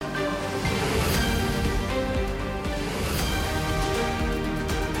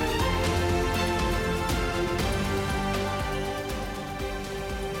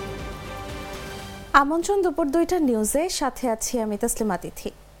আমন্ত্রণ দুপুর 2টার নিউজে, সাথে আছি আমি তাসলিমা তিথি।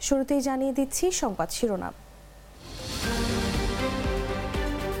 শুরুতেই জানিয়ে দিচ্ছি সংবাদ শিরোনাম।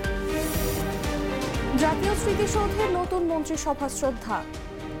 জাতীয় স্মৃতিসৌধে নতুন মন্ত্রিসভা শ্রদ্ধা।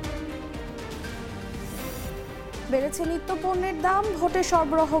 বেড়েছে নিত্যপণ্যের দাম, ভোটে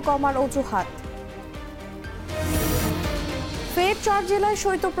সরবরাহ কমার অজুহাত। ফের 4 জেলায়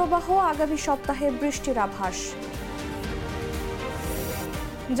শৈত্যপ্রবাহ, আগামী সপ্তাহে বৃষ্টির আভাস।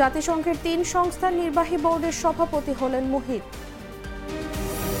 জাতিসংঘের 3 সংস্থার নির্বাহী বোর্ডের সভাপতি হলেন মুহিত।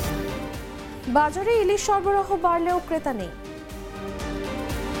 বাজারে ইলিশ সরবরাহ বাড়লেও ক্রেতা নেই।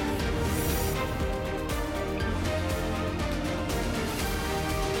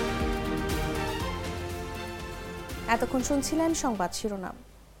 এতক্ষণ শুনছিলেন সংবাদ শিরোনাম।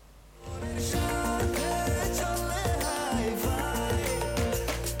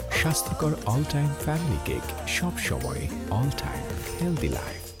 স্বাস্থ্যকর অল টাইম ফ্যামিলি কেক, সব সময় অল টাইম হেলদি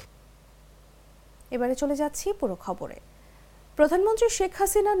লাইফ। এবারে চলে যাচ্ছি পুরো খবরে। প্রধানমন্ত্রী শেখ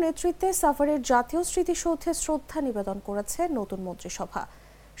হাসিনার নেতৃত্বে সাভারের জাতীয় স্মৃতিসৌধে শ্রদ্ধা নিবেদন করেছে নতুন মন্ত্রিসভা।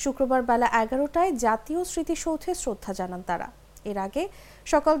 শুক্রবার বেলা 11টায় জাতীয় স্মৃতিসৌধে শ্রদ্ধা জানান তারা। এর আগে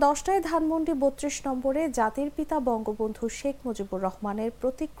সকাল 10টায় ধানমন্ডি 32 নম্বরে জাতির পিতা বঙ্গবন্ধু শেখ মুজিবুর রহমানের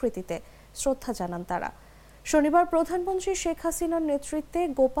প্রতিকৃতিতে শ্রদ্ধা জানান তারা। শনিবার প্রধানমন্ত্রী শেখ হাসিনার নেতৃত্বে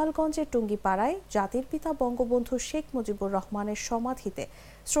গোপালগঞ্জের টুঙ্গিপাড়ায় জাতির পিতা বঙ্গবন্ধু শেখ মুজিবুর রহমানের সমাধিতে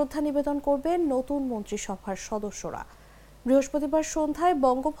শ্রদ্ধা নিবেদন করবেন নতুন মন্ত্রিসভার সদস্যরা। বৃহস্পতিবার সন্ধ্যায়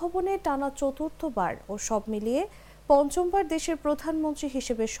বঙ্গভবনে টানা 4র্থবার ও সব মিলিয়ে 5মবার দেশের প্রধানমন্ত্রী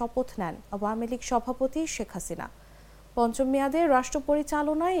হিসেবে শপথ নেন আওয়ামী লীগ সভাপতি শেখ হাসিনা। 5ম মেয়াদে রাষ্ট্র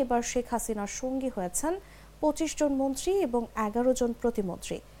পরিচালনায় এবার শেখ হাসিনার সঙ্গী হয়েছেন 25 জন মন্ত্রী এবং 11 জন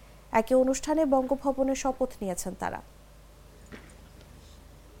প্রতিমন্ত্রী। একই অনুষ্ঠানে বঙ্গভবনে শপথ নিয়েছেন তারা।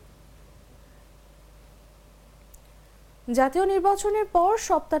 জাতীয় নির্বাচনের পর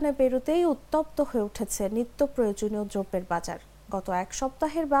সপ্তাহে পেরোতেই উত্তপ্ত হয়ে উঠেছে নিত্য প্রয়োজনীয় দ্রব্যের বাজার। গত এক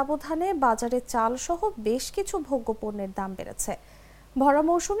সপ্তাহের ব্যবধানে বাজারে চাল সহ বেশ কিছু ভোগ্যপণ্যের দাম বেড়েছে। ভরা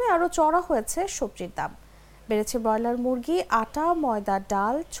মৌসুমে আরও চড়া হয়েছে সবজির দাম। বেড়েছে ব্রয়লার মুরগি, আটা, ময়দা,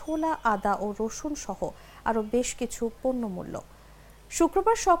 ডাল, ছোলা, আদা ও রসুন সহ আরও বেশ কিছু পণ্য মূল্য।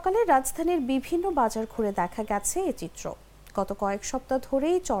 শুক্রবার সকালে রাজধানীর বিভিন্ন বাজার ঘুরে দেখা গেছে এ চিত্র। গত কয়েক সপ্তাহ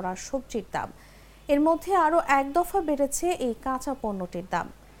ধরেই চড়া সবজির দাম। এর মধ্যে আরও এক দফা বেড়েছে এই কাঁচা পণ্যটির দাম।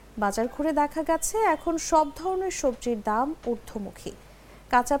 বাজার ঘুরে দেখা গেছে এখন সব ধরনের সবজির দাম ঊর্ধ্বমুখী।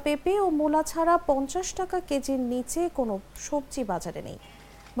 কাঁচা পেঁপে ও মূলা ছাড়া 50 টাকা কেজির নিচে কোনো সবজি বাজারে নেই।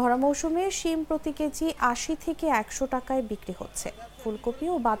 ভরা মৌসুমে শিম প্রতি কেজি 80 থেকে 100 টাকায় বিক্রি হচ্ছে। ফুলকপি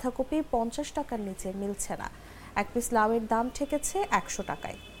ও বাঁধাকপি 50 টাকার নিচে মিলছে না। এক পিস লাউয়ের দাম ঠেকেছে 100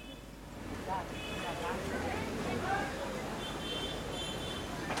 টাকায়।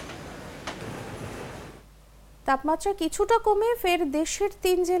 তাপমাত্রা কিছুটা কমে ফের দেশের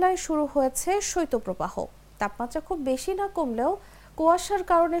 3 জেলায় শুরু হয়েছে শৈত্যপ্রবাহ। তাপমাত্রা খুব বেশি না কমলেও কুয়াশার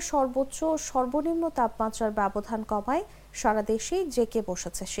কারণে সর্বোচ্চ ও সর্বনিম্ন তাপমাত্রার ব্যবধান কমায় সারা দেশেই জেঁকে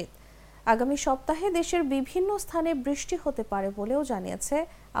বসেছে শীত। আগামী সপ্তাহে দেশের বিভিন্ন স্থানে বৃষ্টি হতে পারে বলেও জানিয়েছে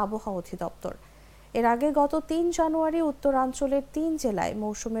আবহাওয়া অধিদপ্তর। এর আগে গত 3 জানুয়ারি উত্তরাঞ্চলের 3 জেলায়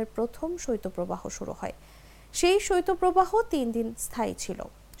মৌসুমের প্রথম শৈত্যপ্রবাহ শুরু হয়। সেই শৈত্যপ্রবাহ 3 দিন স্থায়ী ছিল।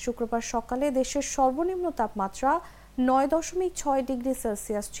 শুক্রবার সকালে দেশের সর্বনিম্ন তাপমাত্রা 9.6 ডিগ্রি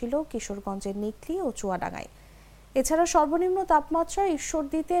সেলসিয়াস ছিল কিশোরগঞ্জের নিকলি ও চুয়াডাঙ্গায়। এছাড়া সর্বনিম্ন তাপমাত্রা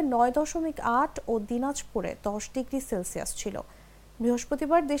ঈশ্বরদীতে 9.8 ও দিনাজপুরে 10 ডিগ্রি সেলসিয়াস ছিল।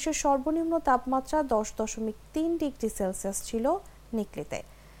 বৃহস্পতিবার দেশের সর্বনিম্ন তাপমাত্রা 10.3 ডিগ্রি সেলসিয়াস ছিল নিকলিতে।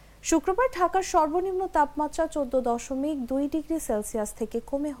 শুক্রবার ঢাকার সর্বনিম্ন তাপমাত্রা 14.2 ডিগ্রি সেলসিয়াস থেকে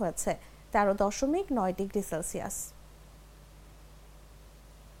কমে হয়েছে 13.9 ডিগ্রি সেলসিয়াস।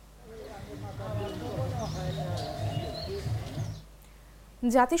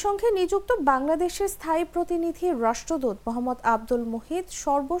 জাতিসংঘে নিযুক্ত বাংলাদেশের স্থায়ী প্রতিনিধি রাষ্ট্রদূত মোহাম্মদ আব্দুল মুহিত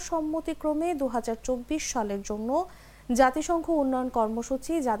সর্বসম্মতিক্রমে 2024 সালের জন্য জাতিসংঘ উন্নয়ন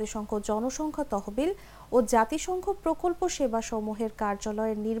কর্মসূচি, জাতিসংঘ জনসংখ্যা তহবিল ও জাতিসংঘ প্রকল্প সেবা সমূহের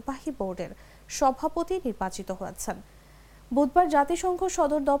কার্যালয়ের নির্বাহী বোর্ডের সভাপতি নির্বাচিত হয়েছেন। বুধবার জাতিসংঘ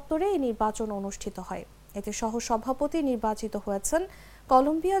সদর দপ্তরে এই নির্বাচন অনুষ্ঠিত হয়। এতে সহ সভাপতি নির্বাচিত হয়েছেন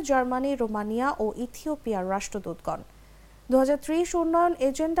কলম্বিয়া, জার্মানি, রোমানিয়া ও ইথিওপিয়ার রাষ্ট্রদূতগণ। 2030 উন্নয়ন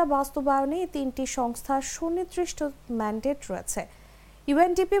এজেন্ডা বাস্তবায়নে 3টি সংস্থার সুনির্দিষ্ট ম্যান্ডেট রয়েছে।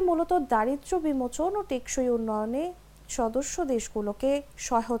 ইউএনডিপি মূলত দারিদ্র্য বিমোচন ও টেকসই উন্নয়নে সদস্য দেশগুলোকে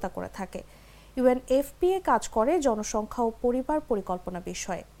সহায়তা করে থাকে। ইউএনএফপিএ কাজ করে জনসংখ্যা ও পরিবার পরিকল্পনা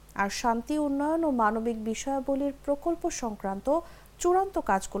বিষয়ে, আর শান্তি, উন্নয়ন ও মানবিক বিষয়াবলীর প্রকল্প সংক্রান্ত চূড়ান্ত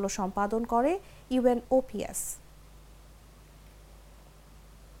কাজগুলো সম্পাদন করে ইউএনওপিএস।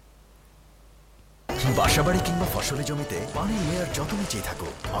 বাসাবাড়ি কিংবা ফসলি জমিতে পানির লেয়ার যত নিচেই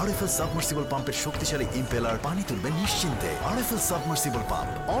থাকুক, আরএফএল সাবমার্সিবল পাম্পের শক্তিশালী ইম্পেলার পানি তুলবে নিশ্চিন্তে। আরএফএল সাবমার্সিবল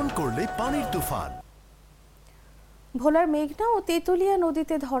পাম্প, অন করলে পানির তুফান। ভোলার মেঘনা ও তেঁতুলিয়া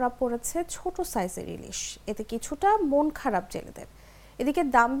নদীতে ধরা পড়েছে ছোট সাইজের ইলিশ। এতে কিছুটা মন খারাপ জেলেদের। এদিকে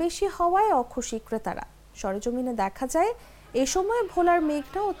দাম বেশি হওয়ায় অখুশি ক্রেতারা। সরেজমিনে দেখা যায় এ সময় ভোলার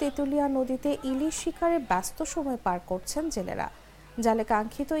মেঘনা ও তেঁতুলিয়া নদীতে ইলিশ শিকারে ব্যস্ত সময় পার করছেন জেলেরা। জালে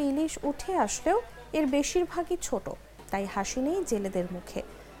কাঙ্ক্ষিত ইলিশ উঠে আসলেও এর বেশিরভাগই ছোট, তাই হাসি নেই জেলেদের মুখে।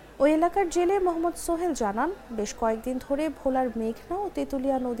 ওই এলাকার জেলে মোহাম্মদ সোহেল জানান, বেশ কয়েকদিন ধরে ভোলার মেঘনা ও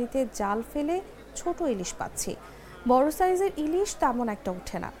তেঁতুলিয়া নদীতে জাল ফেলে ছোট ইলিশ পাচ্ছি। বড় সাইজের ইলিশ তেমন একটা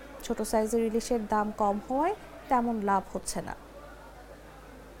ওঠে না। ছোট সাইজের ইলিশের দাম কম হওয়ায় তেমন লাভ হচ্ছে না।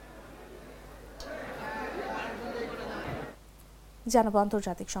 জানাবো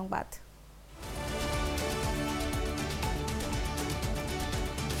আন্তর্জাতিক সংবাদ।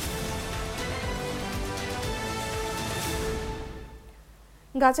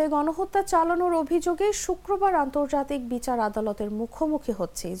 গাজায় গণহত্যা চালানোর অভিযোগে শুক্রবার আন্তর্জাতিক বিচার আদালতের মুখোমুখি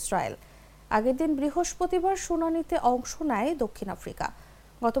হচ্ছে ইসরায়েল। আগের দিন বৃহস্পতিবার শুনানিতে অংশ নেয় দক্ষিণ আফ্রিকা।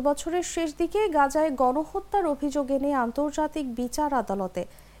 গত বছরের শেষ দিকে গাজায় গণহত্যার অভিযোগ এনে আন্তর্জাতিক বিচার আদালতে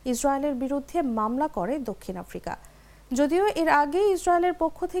ইসরায়েলের বিরুদ্ধে মামলা করে দক্ষিণ আফ্রিকা। যদিও এর আগে ইসরায়েলের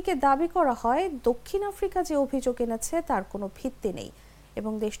পক্ষ থেকে দাবি করা হয় দক্ষিণ আফ্রিকা যে অভিযোগ এনেছে তার কোনো ভিত্তি নেই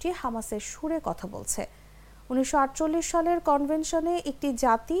এবং দেশটি হামাসের সুরে কথা বলছে। 1948 সালের কনভেনশনে একটি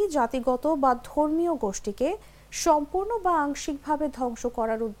জাতিগত বা ধর্মীয় গোষ্ঠীকে সম্পূর্ণ বা আংশিকভাবে ধ্বংস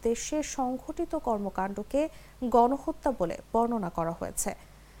করার উদ্দেশ্যে সংঘটিত কর্মকাণ্ডকে গণহত্যা বলে বর্ণনা করা হয়েছে।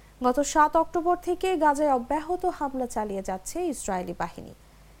 গত 7 অক্টোবর থেকে গাজায় অব্যাহত হামলা চালিয়ে যাচ্ছে ইসরায়েলি বাহিনী।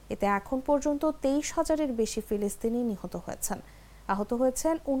 এতে এখন পর্যন্ত 23,000-এর বেশি ফিলিস্তিনি নিহত হয়েছেন। আহত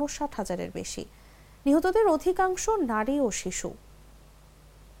হয়েছেন 59,000-এর বেশি। নিহতদের অধিকাংশ নারী ও শিশু।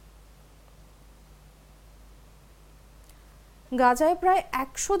 গাজায় প্রায়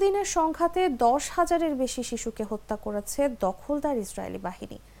 100 দিনের সংঘাতে 10,000-এর বেশি শিশুকে হত্যা করেছে দখলদার ইসরায়েলি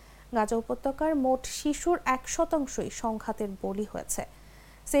বাহিনী। গাজা উপত্যকার মোট শিশুর 1% সংঘাতের বলি হয়েছে।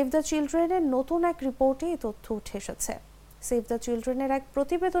 সেভ দ্য চিলড্রেনের নতুন এক রিপোর্টে এই তথ্য উঠে এসেছে। সেভ দ্য চিলড্রেনের এক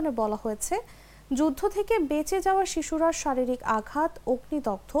প্রতিবেদনে বলা হয়েছে, যুদ্ধ থেকে বেঁচে যাওয়া শিশুরা শারীরিক আঘাত,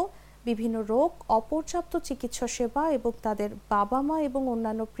 অগ্নিদগ্ধ, বিভিন্ন রোগ, অপর্যাপ্ত চিকিৎসা সেবা এবং তাদের বাবা মা এবং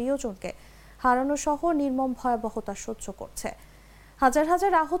অন্যান্য প্রিয়জনকে হারানো সহ নির্মম ভয়াবহতা সহ্য করছে। হাজার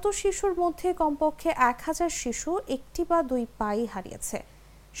হাজার আহত শিশুর মধ্যে কমপক্ষে 1000 শিশু একটি বা দুই পাই হারিয়েছে।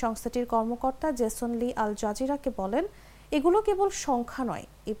 সংস্থাটির কর্মকর্তা জেসন লি আল জাজিরাকে বলেন, এগুলো কেবল সংখ্যা নয়,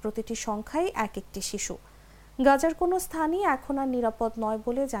 এই প্রতিটি সংখ্যাই এক একটি শিশু। গাজার কোনো স্থানই এখন আর নিরাপদ নয়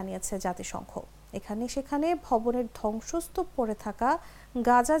বলে জানিয়েছে জাতিসংঘ। এখানে সেখানে ভবনের ধ্বংসস্তূপ পড়ে থাকা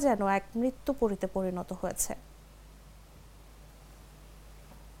গাজা যেন এক মৃত্যুপুরীতে পরিণত হয়েছে।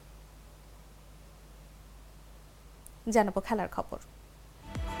 জানাবো খেলার খবর।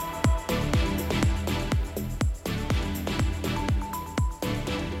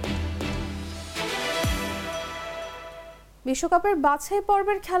 বিশ্বকাপের বাছাই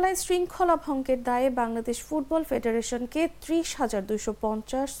পর্বের খেলায় শৃঙ্খলা ভঙ্গের দায়ে বাংলাদেশ ফুটবল ফেডারেশনকে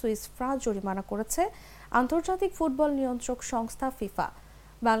 30,250 সুইস ফ্রাঁ জরিমানা করেছে আন্তর্জাতিক ফুটবল নিয়ন্ত্রক সংস্থা ফিফা,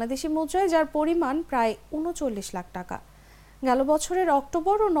 বাংলাদেশি মুদ্রায় যার পরিমাণ প্রায় 39 লাখ টাকা। গেল বছরের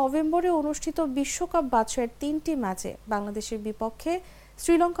অক্টোবর ও নভেম্বরে অনুষ্ঠিত বিশ্বকাপ বাছাইয়ের 3টি ম্যাচে বাংলাদেশের বিপক্ষে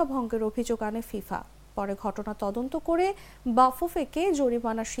শ্রীলঙ্কা ভঙ্গের অভিযোগ আনে ফিফা। পরে ঘটনা তদন্ত করে বাফুফেকে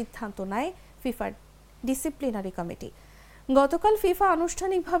জরিমানার সিদ্ধান্ত নেয় ফিফার ডিসিপ্লিনারি কমিটি। গতকাল ফিফা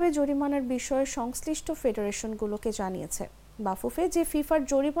আনুষ্ঠানিকভাবে জরিমানার বিষয়ে সংশ্লিষ্ট ফেডারেশনগুলোকে জানিয়েছে। বাফুফে যে ফিফার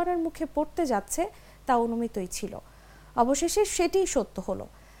জরিমানার মুখে পড়তে যাচ্ছে তা অনুমিতই ছিল। অবশেষে সেটিই সত্য হলো।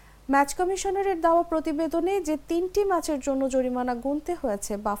 ম্যাচ কমিশনারের দেওয়া প্রতিবেদনে যে 3টি ম্যাচের জন্য জরিমানা গুনতে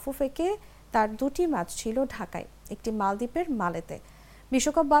হয়েছে বাফুফেকে, তার 2টি ম্যাচ ছিল ঢাকায়, একটি মালদ্বীপের মালেতে।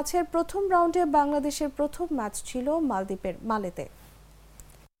 বিশ্বকাপ বাছাইয়ের প্রথম রাউন্ডে বাংলাদেশের প্রথম ম্যাচ ছিল মালদ্বীপের মালেতে।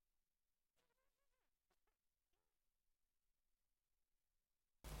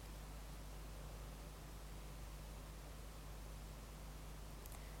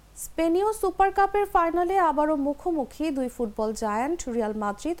 স্পেনীয় সুপার কাপের ফাইনালে আবারও মুখোমুখি দুই ফুটবল জায়ান্ট রিয়াল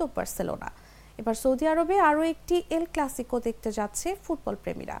মাদ্রিদ ও বার্সেলোনা। এবার সৌদি আরবে আরও একটি এল ক্লাসিকো দেখতে যাচ্ছে ফুটবল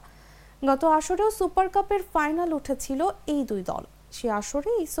প্রেমীরা। গত আসরেও সুপার কাপের ফাইনাল উঠেছিল এই দুই দল। সে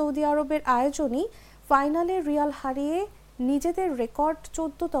আসরেই সৌদি আরবের আয়োজনই ফাইনালে রিয়াল হারিয়ে নিজেদের রেকর্ড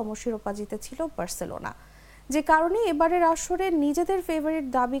 14তম শিরোপা জিতেছিল বার্সেলোনা, যে কারণে এবারের আসরে নিজেদের ফেভারিট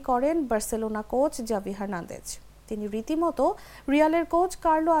দাবি করেন বার্সেলোনা কোচ জাভি হার্নান্দেজ। তিনি রীতিমতো রিয়ালের কোচ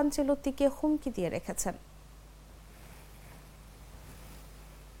কার্লো আনচেলোত্তিকে হুমকি দিয়ে রেখেছেন।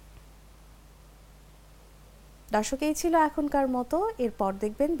 দর্শক, এই ছিল এখনকার মতো। এরপর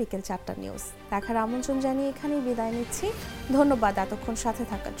দেখবেন বিকেল 4টা নিউজ। দেখার আমন্ত্রণ জানিয়ে এখানেই বিদায় নিচ্ছি। ধন্যবাদ এতক্ষণ সাথে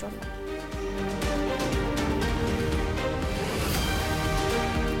থাকার জন্য।